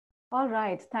All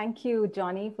right. Thank you,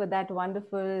 Johnny, for that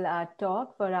wonderful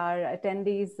talk for our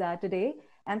attendees today.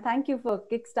 And thank you for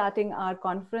kickstarting our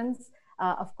conference.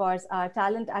 Of course, our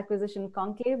Talent Acquisition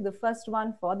Conclave, the first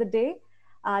one for the day.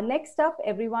 Next up,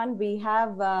 everyone, we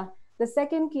have the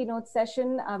second keynote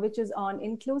session, which is on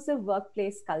inclusive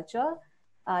workplace culture,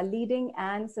 leading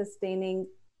and sustaining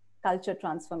culture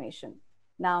transformation.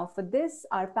 Now, for this,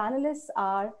 our panelists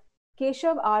are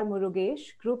Keshav R.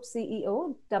 Murugesh, Group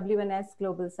CEO, WNS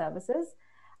Global Services;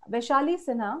 Vaishali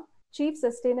Sinha, Chief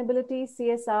Sustainability,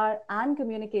 CSR and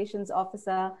Communications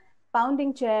Officer,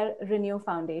 Founding Chair, Renew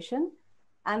Foundation.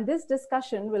 And this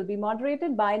discussion will be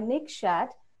moderated by Nick Schadt,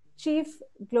 Chief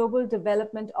Global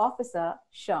Development Officer,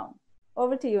 SHRM.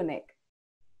 Over to you, Nick.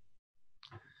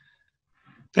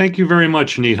 Thank you very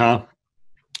much, Neha.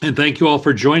 And thank you all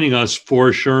for joining us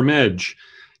for SHRM Edge.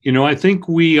 You know, I think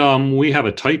we have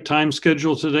a tight time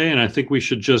schedule today, and I think we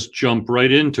should just jump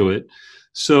right into it.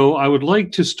 So I would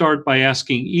like to start by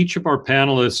asking each of our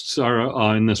panelists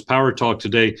in this Power Talk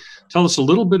today, tell us a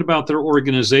little bit about their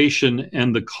organization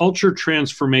and the culture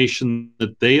transformation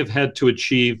that they have had to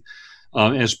achieve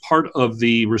as part of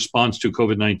the response to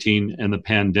COVID-19 and the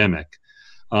pandemic.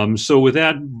 So with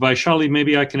that, Vaishali,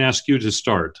 maybe I can ask you to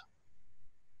start.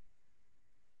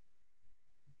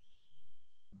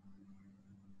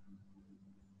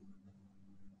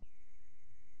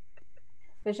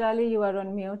 Vaishali, you are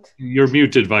on mute. You're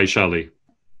muted, Vaishali.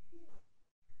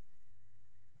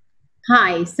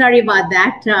 Hi, sorry about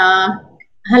that.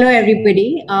 Hello,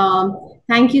 everybody.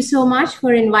 Thank you so much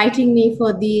for inviting me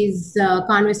for these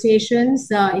conversations.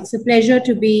 It's a pleasure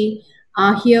to be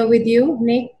here with you,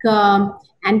 Nick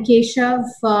and Keshav.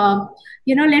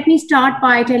 Let me start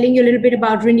by telling you a little bit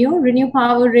about Renew. Renew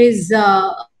Power is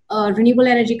a renewable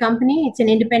energy company. It's an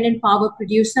independent power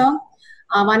producer.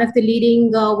 One of the leading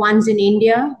ones in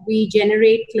India. We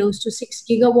generate close to 6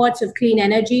 gigawatts of clean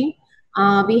energy.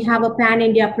 We have a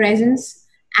pan-India presence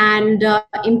and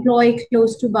employ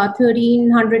close to about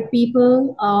 1,300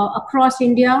 people across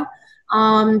India.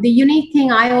 The unique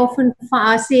thing I often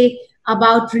say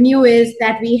about Renew is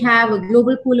that we have a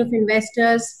global pool of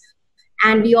investors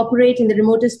and we operate in the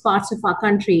remotest parts of our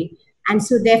country. And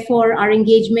so therefore our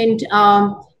engagement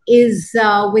is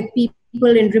with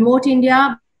people in remote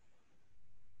India.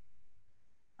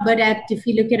 But if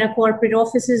you look at our corporate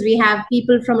offices, we have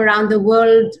people from around the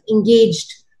world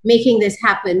engaged making this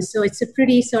happen. So it's a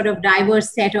pretty sort of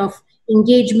diverse set of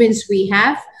engagements we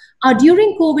have.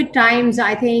 During COVID times,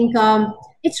 I think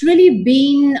it's really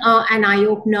been an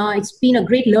eye-opener. It's been a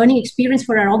great learning experience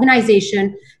for our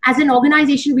organization. As an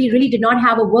organization, we really did not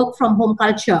have a work-from-home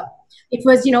culture. It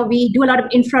was, we do a lot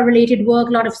of infra-related work,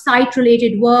 a lot of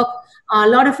site-related work. A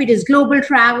lot of it is global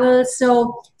travel.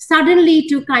 So suddenly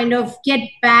to kind of get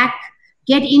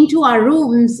into our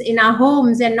rooms, in our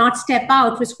homes and not step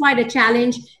out was quite a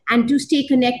challenge, and to stay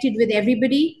connected with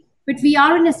everybody. But we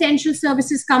are an essential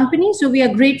services company, so we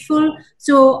are grateful.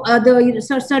 So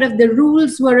the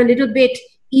rules were a little bit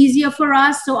easier for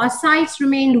us. So our sites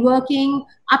remained working,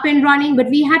 up and running, but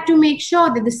we had to make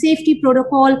sure that the safety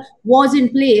protocol was in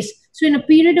place. So in a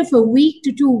period of a week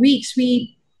to 2 weeks,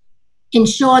 we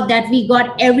ensured that we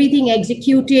got everything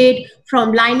executed,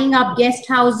 from lining up guest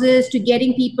houses to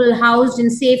getting people housed in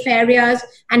safe areas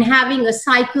and having a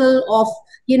cycle of,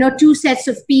 2 sets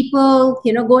of people,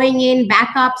 going in,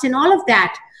 backups and all of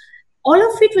that. All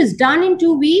of it was done in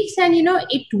 2 weeks, and,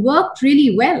 it worked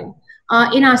really well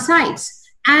in our sites.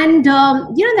 And,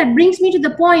 that brings me to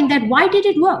the point that why did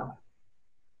it work?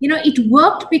 It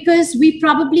worked because we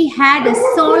probably had a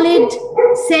solid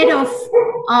set of,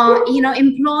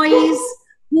 employees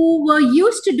who were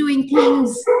used to doing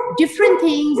different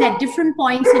things at different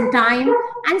points in time.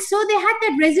 And so they had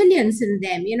that resilience in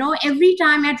them. Every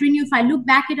time at Renew, if I look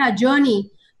back at our journey,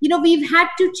 we've had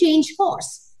to change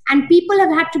course, and people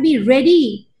have had to be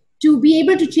ready to be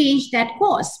able to change that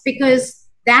course, because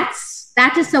that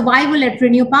is survival at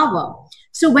Renew Power.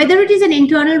 So whether it is an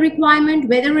internal requirement,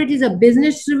 whether it is a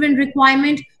business-driven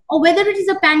requirement, or whether it is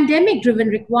a pandemic-driven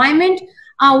requirement,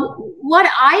 what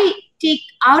I take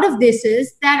out of this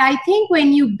is that I think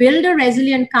when you build a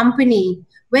resilient company,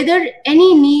 whether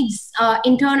any needs,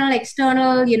 internal,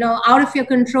 external, out of your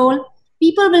control,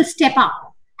 people will step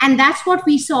up. And that's what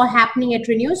we saw happening at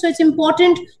Renew. So it's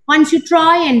important, once you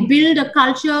try and build a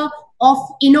culture of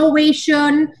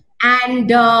innovation and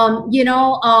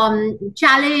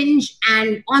challenge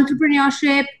and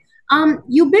entrepreneurship,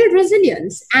 you build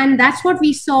resilience. And that's what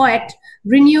we saw at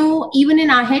Renew. Even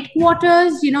in our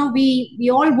headquarters, we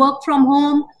all work from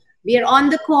home. We are on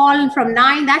the call from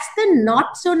 9. That's the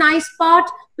not so nice part,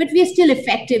 but we are still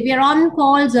effective. We are on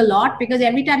calls a lot because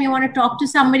every time you want to talk to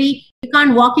somebody, you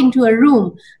can't walk into a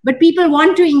room. But people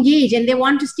want to engage and they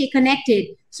want to stay connected.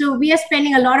 So we are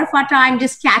spending a lot of our time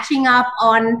just catching up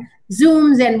on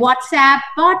Zooms and WhatsApp.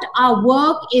 But our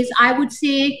work is, I would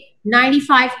say,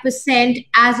 95%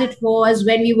 as it was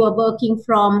when we were working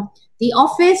from the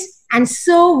office. And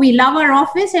so we love our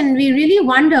office, and we really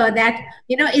wonder that,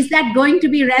 is that going to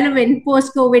be relevant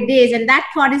post-COVID days? And that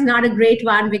thought is not a great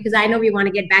one, because I know we want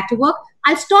to get back to work.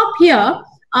 I'll stop here,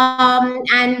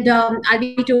 and I'll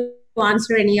be to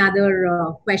answer any other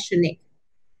question, Nick.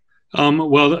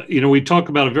 Well, we talk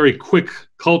about a very quick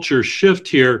culture shift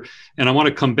here, and I want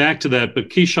to come back to that. But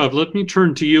Keshav, let me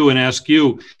turn to you and ask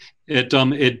you, at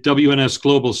WNS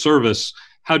Global Service,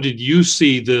 how did you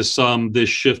see this this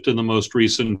shift in the most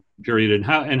recent period, and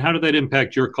how did that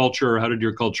impact your culture, or how did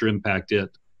your culture impact it?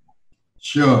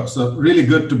 Sure. So really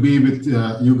good to be with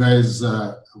you guys,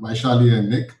 Vaishali and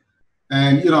Nick.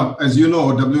 And as you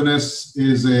know, WNS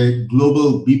is a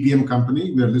global BPM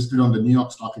company. We are listed on the New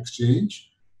York Stock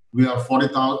Exchange. We are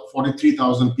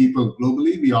 43,000 people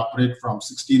globally. We operate from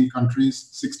 16 countries,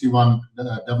 61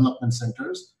 development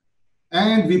centers.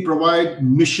 And we provide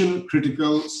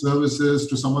mission-critical services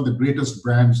to some of the greatest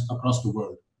brands across the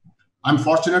world. I'm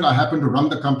fortunate I happen to run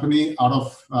the company out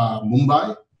of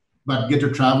Mumbai, but get to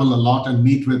travel a lot and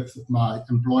meet with my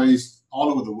employees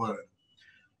all over the world.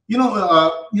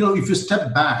 If you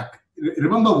step back,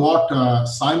 remember what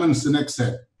Simon Sinek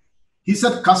said. He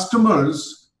said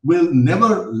customers will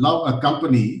never love a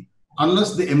company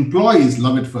unless the employees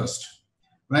love it first,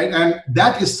 right? And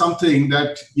that is something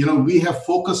that we have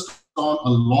focused on a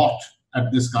lot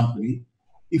at this company.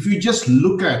 If you just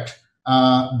look at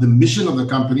the mission of the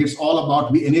company, it's all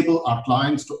about we enable our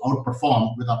clients to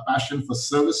outperform with our passion for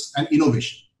service and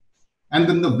innovation. And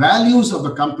then the values of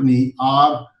the company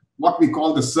are what we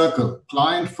call the circle: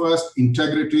 client first,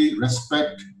 integrity,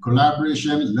 respect,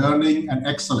 collaboration, learning, and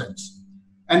excellence.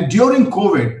 And during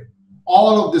COVID,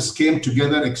 all of this came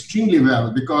together extremely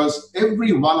well, because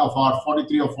every one of our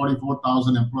 43 or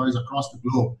 44,000 employees across the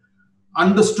globe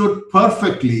understood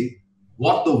perfectly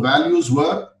what the values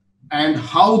were and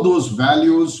how those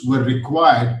values were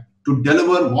required to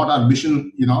deliver what our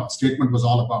mission statement was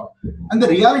all about. And the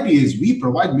reality is we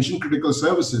provide mission critical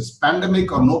services,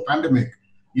 pandemic or no pandemic.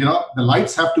 The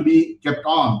lights have to be kept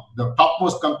on. The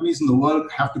topmost companies in the world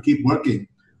have to keep working.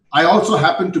 I also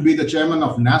happen to be the chairman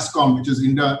of NASSCOM, which is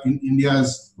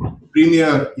India's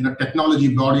premier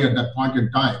technology body at that point in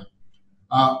time.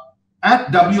 At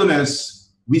WNS,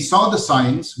 we saw the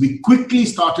signs. We quickly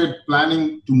started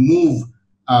planning to move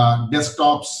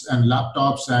desktops and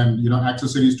laptops and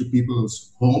accessories to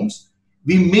people's homes.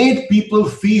 We made people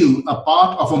feel a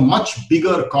part of a much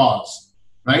bigger cause,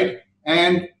 right?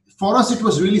 And for us, it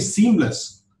was really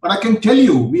seamless. But I can tell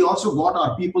you, we also got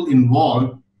our people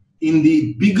involved in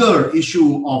the bigger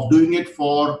issue of doing it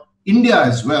for India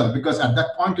as well, because at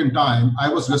that point in time, I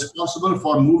was responsible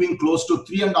for moving close to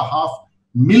 3.5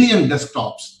 million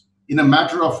desktops in a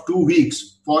matter of 2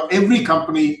 weeks for every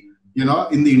company,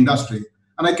 in the industry.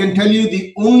 And I can tell you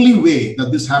the only way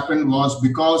that this happened was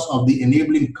because of the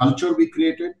enabling culture we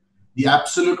created, the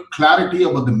absolute clarity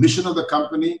about the mission of the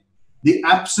company, the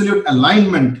absolute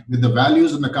alignment with the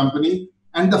values of the company,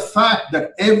 and the fact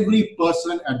that every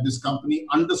person at this company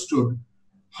understood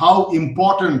how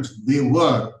important they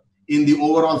were in the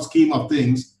overall scheme of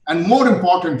things, and more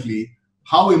importantly,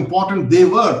 how important they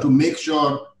were to make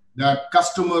sure that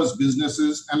customers,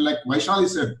 businesses, and like Vaishali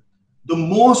said, the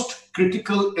most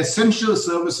critical, essential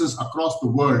services across the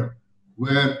world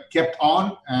were kept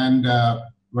on and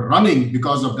were running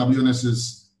because of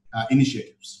WNS's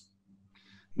initiatives.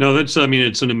 No, it's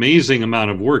an amazing amount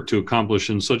of work to accomplish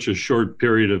in such a short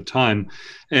period of time.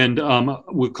 And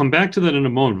we'll come back to that in a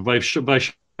moment.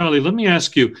 Vaishali, let me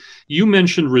ask you, you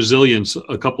mentioned resilience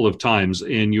a couple of times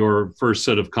in your first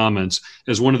set of comments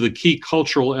as one of the key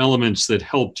cultural elements that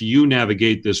helped you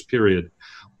navigate this period.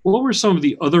 What were some of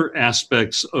the other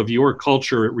aspects of your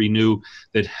culture at Renew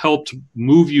that helped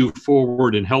move you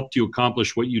forward and helped you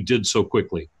accomplish what you did so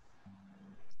quickly?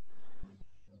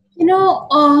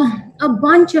 A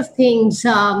bunch of things.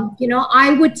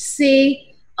 I would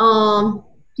say, the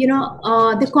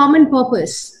common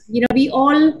purpose. We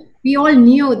all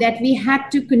knew that we had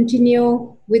to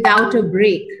continue without a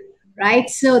break, right?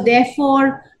 So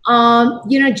therefore,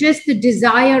 just the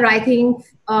desire, I think,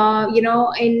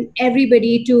 in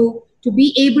everybody to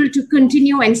be able to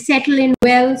continue and settle in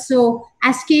well. So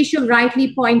as Keshav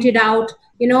rightly pointed out,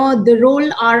 the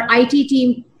role our IT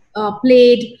team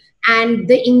played, and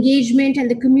the engagement and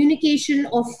the communication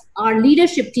of our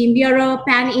leadership team. We are a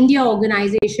pan-India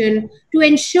organization, to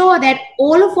ensure that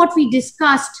all of what we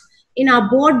discussed in our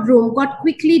boardroom got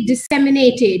quickly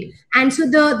disseminated. And so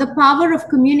the power of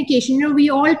communication, we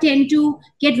all tend to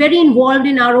get very involved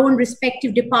in our own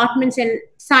respective departments and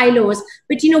silos,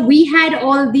 but we had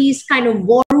all these kind of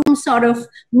war room sort of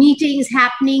meetings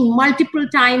happening multiple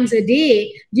times a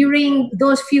day during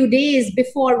those few days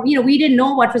before, we didn't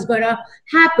know what was going to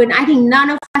happen. I think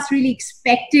none of us really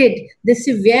expected the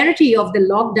severity of the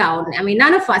lockdown. I mean,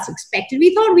 none of us expected.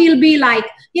 We thought we'll be like,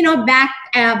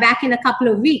 back in a couple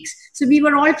of weeks. So we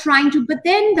were all trying to, but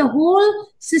then the whole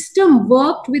system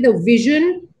worked with a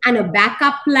vision and a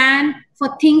backup plan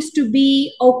for things to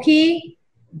be okay,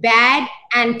 bad,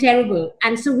 and terrible.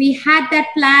 And so we had that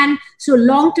plan. So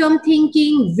long-term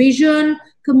thinking, vision,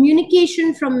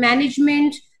 communication from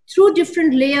management through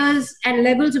different layers and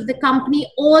levels of the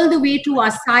company, all the way to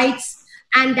our sites.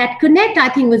 And that connect, I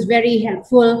think, was very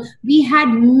helpful. We had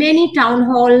many town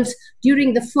halls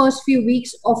during the first few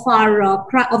weeks of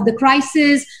of the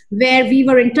crisis, where we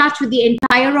were in touch with the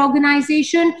entire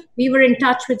organization. We were in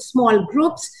touch with small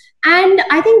groups. And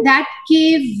I think that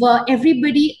gave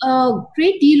everybody a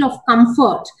great deal of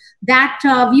comfort that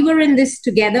we were in this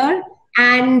together,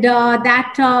 and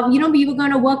that, we were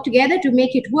going to work together to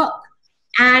make it work.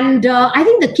 And I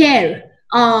think the care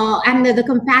and the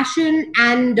compassion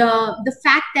and the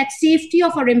fact that safety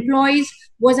of our employees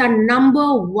was our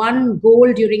 #1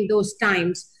 goal during those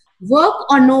times. Work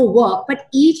or no work, but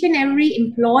each and every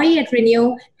employee at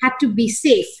Renew had to be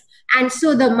safe. And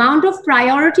so the amount of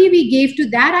priority we gave to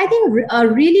that, I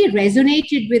think, really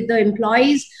resonated with the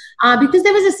employees, because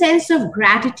there was a sense of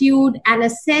gratitude and a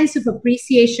sense of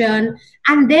appreciation.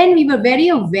 And then we were very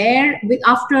aware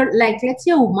after, like, let's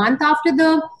say a month after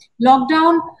the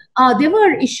lockdown, there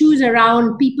were issues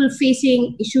around people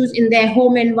facing issues in their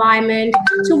home environment.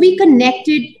 So we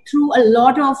connected through a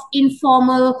lot of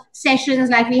informal sessions,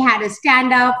 like we had a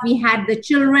stand-up, we had the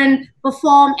children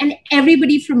perform, and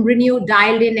everybody from Renew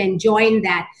dialed in and joined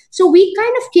that. So we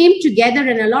kind of came together,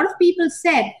 and a lot of people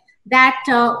said that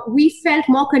we felt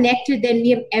more connected than we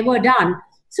have ever done.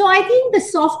 So I think the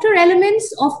softer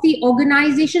elements of the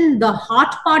organization, the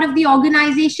heart part of the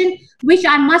organization, which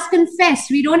I must confess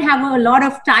we don't have a lot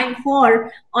of time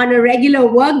for on a regular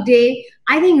work day,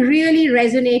 I think really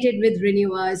resonated with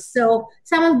renewers. So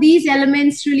some of these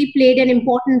elements really played an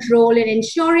important role in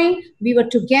ensuring we were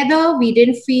together, we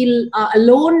didn't feel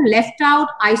alone, left out,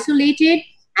 isolated,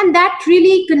 and that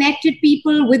really connected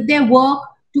people with their work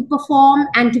to perform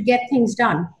and to get things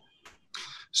done.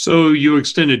 So you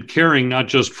extended caring not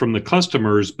just from the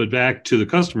customers, but back to the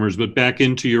customers, but back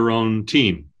into your own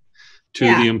team, to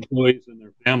the employees and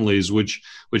their families, which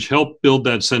helped build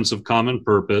that sense of common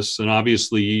purpose. And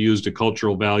obviously you used a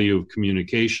cultural value of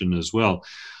communication as well.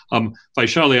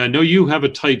 Vaishali, I know you have a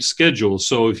tight schedule,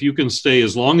 so if you can stay,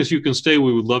 as long as you can stay,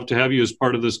 we would love to have you as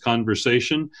part of this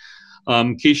conversation.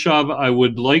 Keshav, I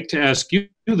would like to ask you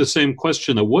the same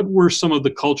question. What were some of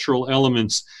the cultural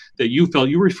elements that you felt,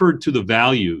 you referred to the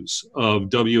values of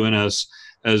WNS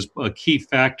as a key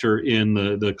factor in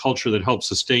the culture that helped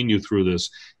sustain you through this?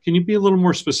 Can you be a little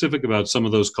more specific about some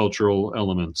of those cultural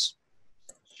elements?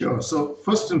 Sure. So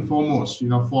first and foremost,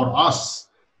 for us,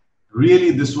 really,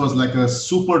 this was like a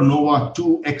supernova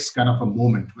 2x kind of a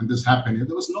moment when this happened.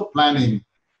 There was no planning.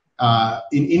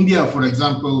 In India, for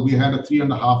example, we had a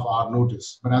 3.5-hour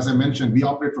notice. But as I mentioned, we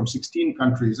operate from 16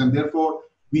 countries, and therefore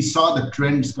we saw the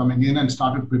trends coming in and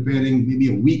started preparing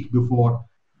maybe a week before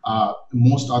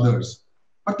most others.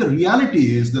 But the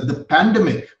reality is that the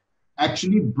pandemic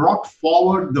actually brought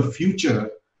forward the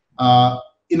future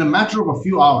in a matter of a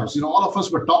few hours. All of us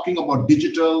were talking about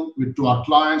digital to our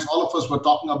clients. All of us were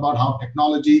talking about how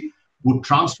technology would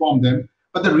transform them.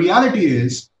 But the reality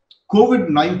is,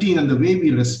 COVID-19 and the way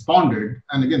we responded,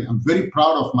 and again, I'm very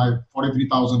proud of my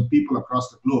 43,000 people across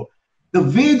the globe, the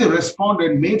way they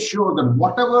responded made sure that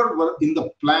whatever were in the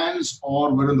plans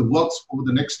or were in the works over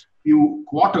the next few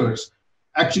quarters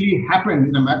actually happened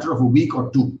in a matter of a week or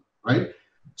two, right?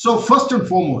 So first and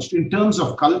foremost, in terms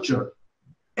of culture,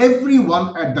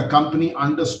 everyone at the company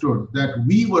understood that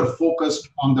we were focused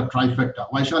on the trifecta.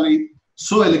 Vaishali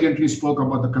so elegantly spoke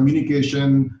about the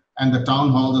communication and the town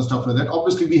halls and stuff like that.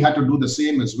 Obviously, we had to do the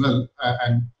same as well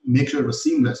and make sure it was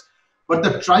seamless. But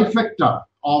the trifecta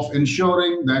of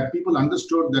ensuring that people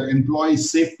understood that employee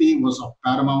safety was of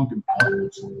paramount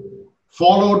importance,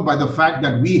 followed by the fact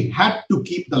that we had to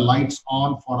keep the lights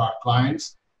on for our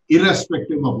clients,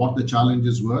 irrespective of what the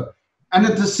challenges were. And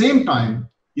at the same time,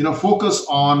 focus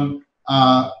on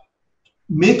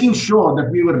making sure that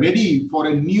we were ready for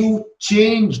a new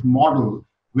changed model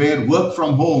where work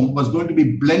from home was going to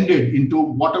be blended into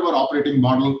whatever operating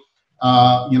model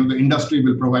the industry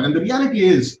will provide. And the reality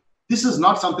is, this is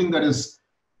not something that is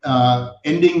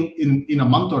ending in a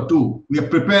month or two. We are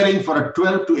preparing for a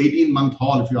 12 to 18-month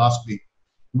haul, if you ask me.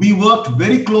 We worked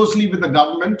very closely with the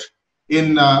government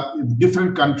in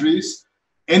different countries,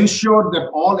 ensured that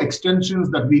all extensions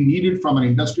that we needed from an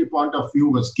industry point of view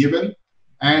was given,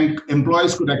 and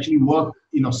employees could actually work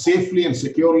safely and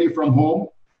securely from home.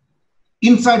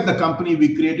 Inside the company,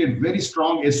 we created very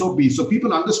strong SOPs. So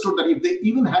people understood that if they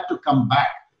even had to come back,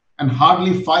 and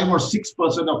hardly 5 or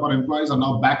 6% of our employees are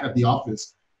now back at the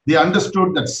office, they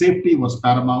understood that safety was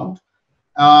paramount.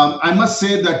 I must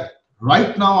say that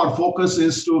right now our focus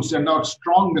is to send out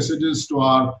strong messages to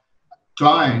our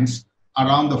clients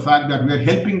around the fact that we're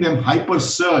helping them hyper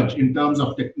surge in terms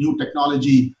of new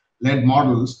technology-led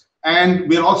models. And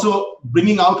we're also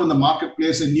bringing out in the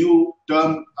marketplace a new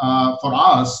term for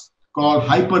us called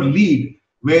hyper lead,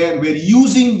 where we're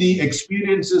using the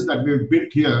experiences that we've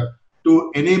built here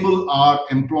to enable our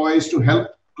employees to help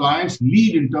clients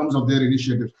lead in terms of their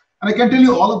initiatives. And I can tell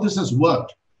you all of this has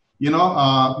worked.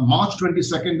 March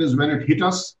 22nd is when it hit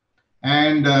us,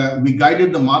 and we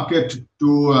guided the market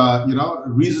to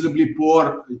reasonably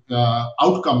poor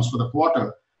outcomes for the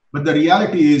quarter. But the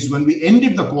reality is, when we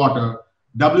ended the quarter,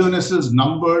 WNS's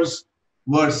numbers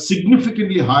were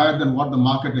significantly higher than what the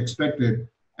market expected,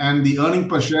 and the earning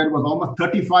per share was almost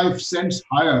 35 cents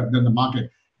higher than the market.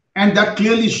 And that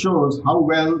clearly shows how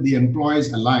well the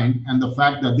employees aligned, and the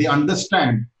fact that they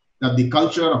understand that the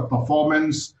culture of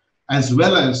performance, as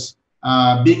well as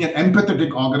being an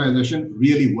empathetic organization,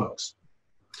 really works.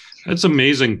 That's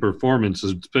amazing performance,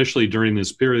 especially during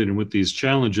this period and with these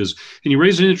challenges. And you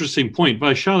raise an interesting point.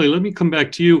 Vaishali, let me come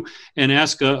back to you and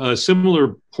ask a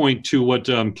similar point to what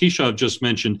Keshav just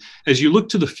mentioned. As you look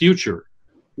to the future,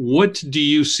 what do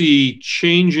you see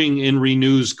changing in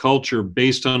Renew's culture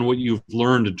based on what you've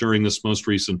learned during this most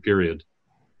recent period?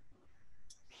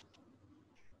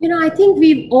 I think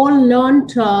we've all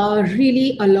learned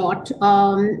really a lot.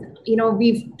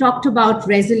 We've talked about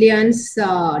resilience.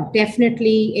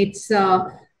 Definitely, it's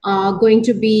going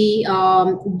to be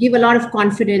give a lot of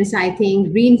confidence, I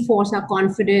think, reinforce our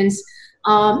confidence.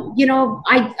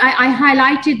 I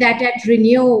highlighted that at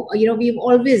Renew, we've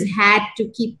always had to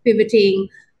keep pivoting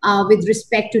with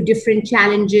respect to different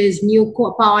challenges, new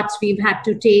parts we've had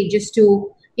to take just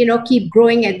to keep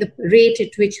growing at the rate at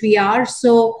which we are.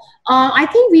 So I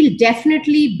think we'll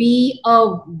definitely be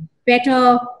a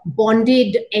better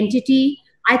bonded entity.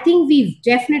 I think we've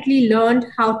definitely learned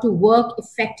how to work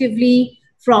effectively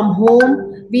from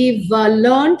home. We've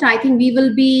learned, I think we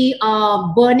will be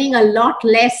burning a lot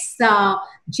less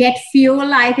jet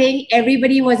fuel. I think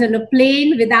everybody was on a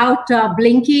plane without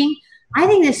blinking. I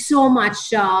think there's so much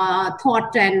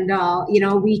thought and,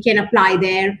 we can apply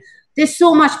there. There's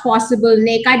so much possible,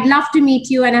 Nick. I'd love to meet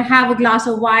you and have a glass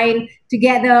of wine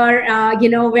together,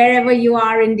 wherever you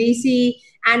are in DC,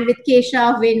 and with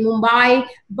Keshav in Mumbai.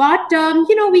 But,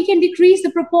 we can decrease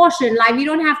the proportion. Like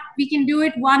we can do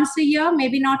it once a year,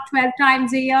 maybe not 12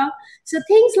 times a year. So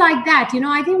things like that,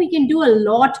 I think we can do a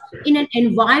lot in an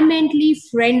environmentally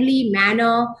friendly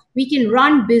manner. We can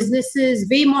run businesses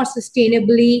way more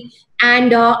sustainably.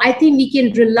 And I think we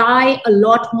can rely a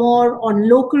lot more on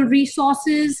local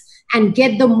resources and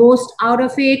get the most out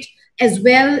of it as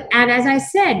well. And as I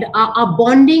said, our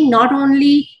bonding, not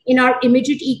only in our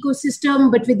immediate ecosystem,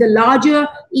 but with the larger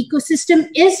ecosystem,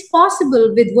 is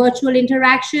possible with virtual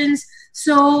interactions.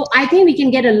 So I think we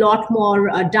can get a lot more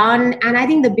done. And I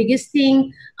think the biggest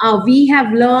thing we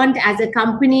have learned as a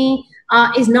company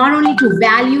is not only to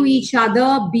value each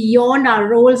other beyond our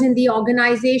roles in the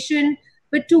organization,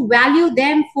 but to value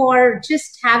them for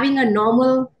just having a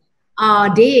normal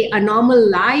day, a normal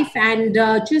life, and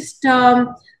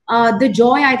the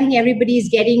joy I think everybody is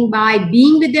getting by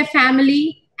being with their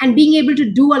family and being able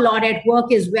to do a lot at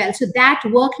work as well. So that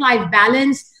work-life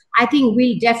balance, I think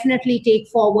we'll definitely take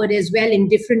forward as well in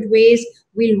different ways.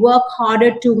 We'll work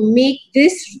harder to make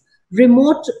this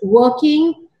remote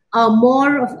working a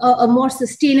more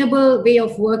sustainable way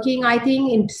of working, I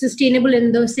think, and sustainable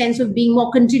in the sense of being more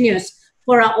continuous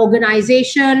for our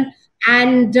organization.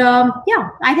 And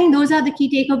I think those are the key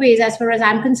takeaways as far as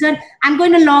I'm concerned. I'm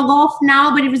going to log off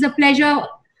now, but it was a pleasure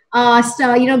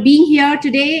being here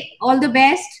today. All the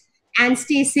best and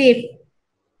stay safe.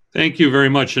 Thank you very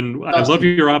much. And I love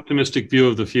your optimistic view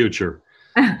of the future.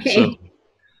 Okay. So,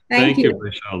 thank you.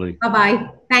 Vaishali. Bye-bye.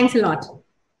 Thanks a lot.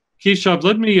 Keshav,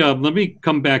 let me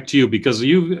come back to you, because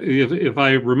if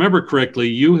I remember correctly,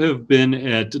 you have been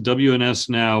at WNS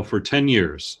now for 10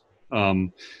 years.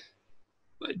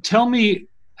 Tell me,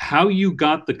 how you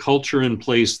got the culture in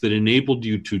place that enabled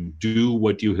you to do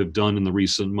what you have done in the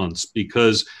recent months.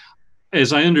 Because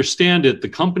as I understand it, the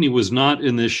company was not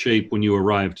in this shape when you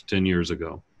arrived 10 years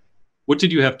ago. What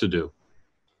did you have to do?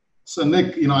 So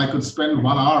Nick, I could spend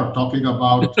 1 hour talking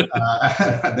about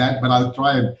that, but I'll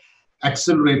try and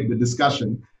accelerate the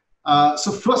discussion.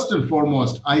 So first and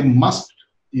foremost, I must,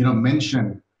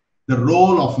 mention the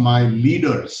role of my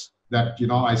leaders that,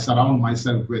 I surround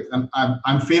myself with. And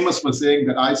I'm famous for saying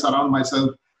that I surround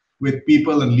myself with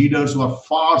people and leaders who are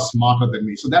far smarter than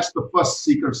me. So that's the first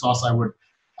secret sauce I would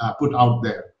put out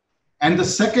there. And the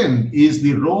second is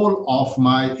the role of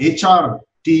my HR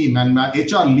team and my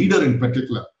HR leader in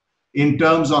particular, in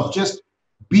terms of just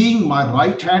being my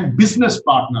right-hand business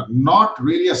partner, not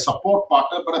really a support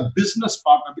partner, but a business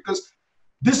partner, because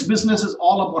this business is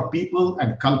all about people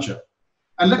and culture.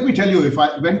 And let me tell you, if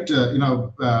I went,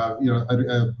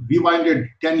 rewinded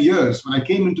 10 years, when I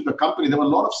came into the company, there were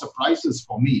a lot of surprises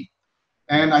for me.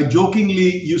 And I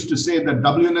jokingly used to say that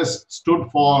WNS stood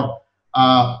for,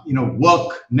 work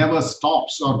never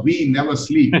stops, or we never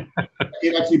sleep.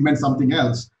 It actually meant something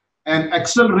else. And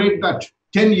accelerate that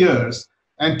 10 years.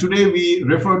 And today we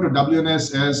refer to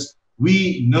WNS as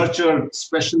we nurture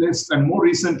specialists. And more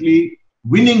recently,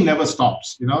 winning never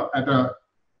stops,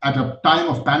 at a time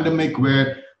of pandemic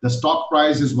where the stock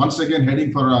price is once again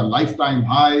heading for a lifetime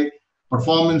high,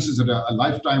 performance is at a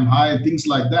lifetime high, and things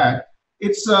like that.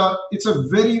 It's a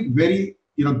very, very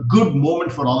good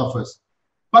moment for all of us.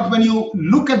 But when you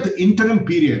look at the interim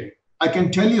period, I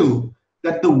can tell you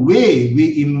that the way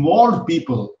we involved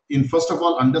people in, first of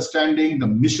all, understanding the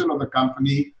mission of the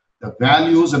company, the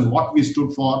values and what we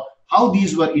stood for, how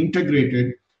these were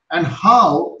integrated, and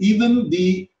how even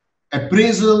the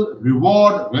appraisal,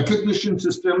 reward, recognition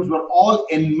systems were all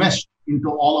enmeshed into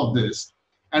all of this.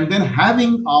 And then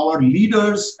having our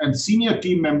leaders and senior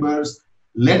team members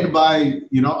led by,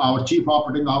 our chief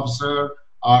operating officer,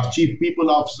 our chief people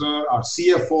officer, our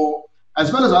CFO,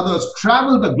 as well as others,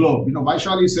 travel the globe.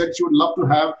 Vaishali said she would love to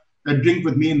have a drink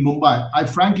with me in Mumbai. I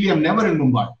frankly am never in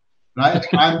Mumbai, right?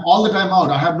 I'm all the time out.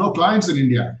 I have no clients in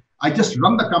India. I just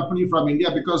run the company from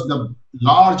India because the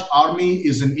large army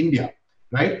is in India,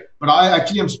 right? But I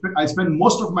spend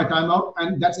most of my time out,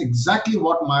 and that's exactly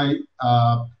what my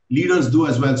leaders do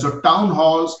as well. So town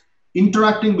halls,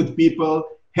 interacting with people,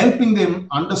 helping them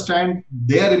understand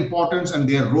their importance and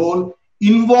their role,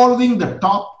 involving the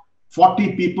top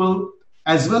 40 people,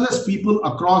 as well as people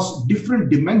across different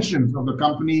dimensions of the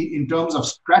company in terms of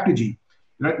strategy.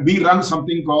 Right? We run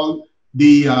something called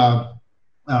the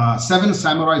Seven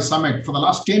Samurai Summit for the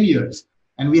last 10 years.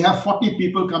 And we have 40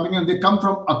 people coming in. They come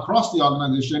from across the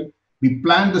organization. We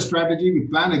plan the strategy, we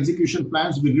plan execution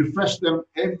plans, we refresh them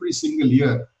every single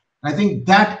year. I think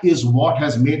that is what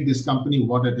has made this company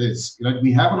what it is. Right?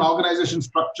 We have an organization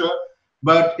structure,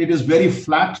 but it is very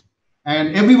flat.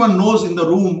 And everyone knows in the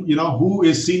room, who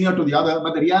is senior to the other.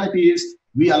 But the reality is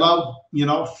we allow,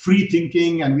 free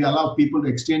thinking, and we allow people to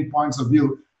exchange points of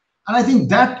view. And I think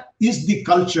that is the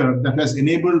culture that has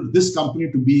enabled this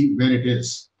company to be where it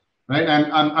is, right?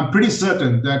 And I'm pretty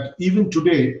certain that even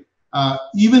today,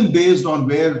 even based on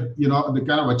where, the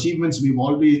kind of achievements we've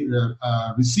already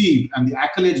received and the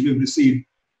accolades we've received,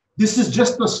 this is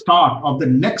just the start of the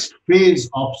next phase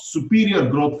of superior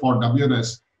growth for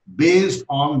WNS based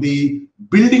on the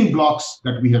building blocks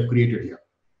that we have created here.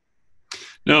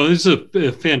 No, this is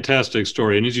a fantastic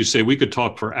story. And as you say, we could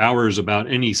talk for hours about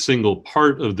any single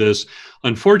part of this.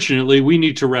 Unfortunately, we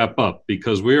need to wrap up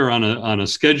because we are on a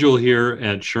schedule here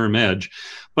at SHRM Edge.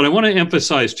 But I want to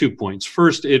emphasize 2 points.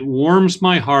 First, it warms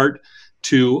my heart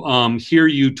to hear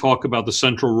you talk about the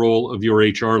central role of your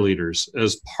HR leaders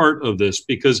as part of this,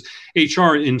 because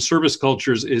HR in service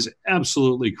cultures is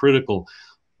absolutely critical.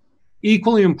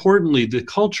 Equally importantly, the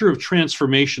culture of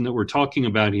transformation that we're talking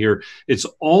about here, it's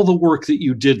all the work that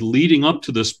you did leading up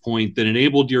to this point that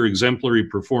enabled your exemplary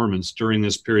performance during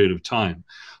this period of time.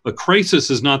 A crisis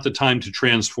is not the time to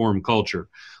transform culture.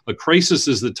 A crisis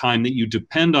is the time that you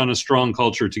depend on a strong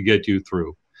culture to get you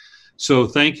through. So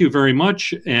thank you very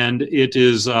much. And it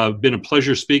has been a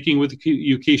pleasure speaking with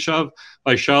you, Keshav.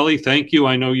 Vaishali, thank you.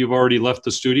 I know you've already left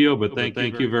the studio, but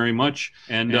thank you very much.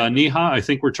 And Neha, I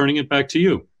think we're turning it back to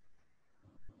you.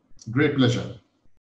 Great pleasure.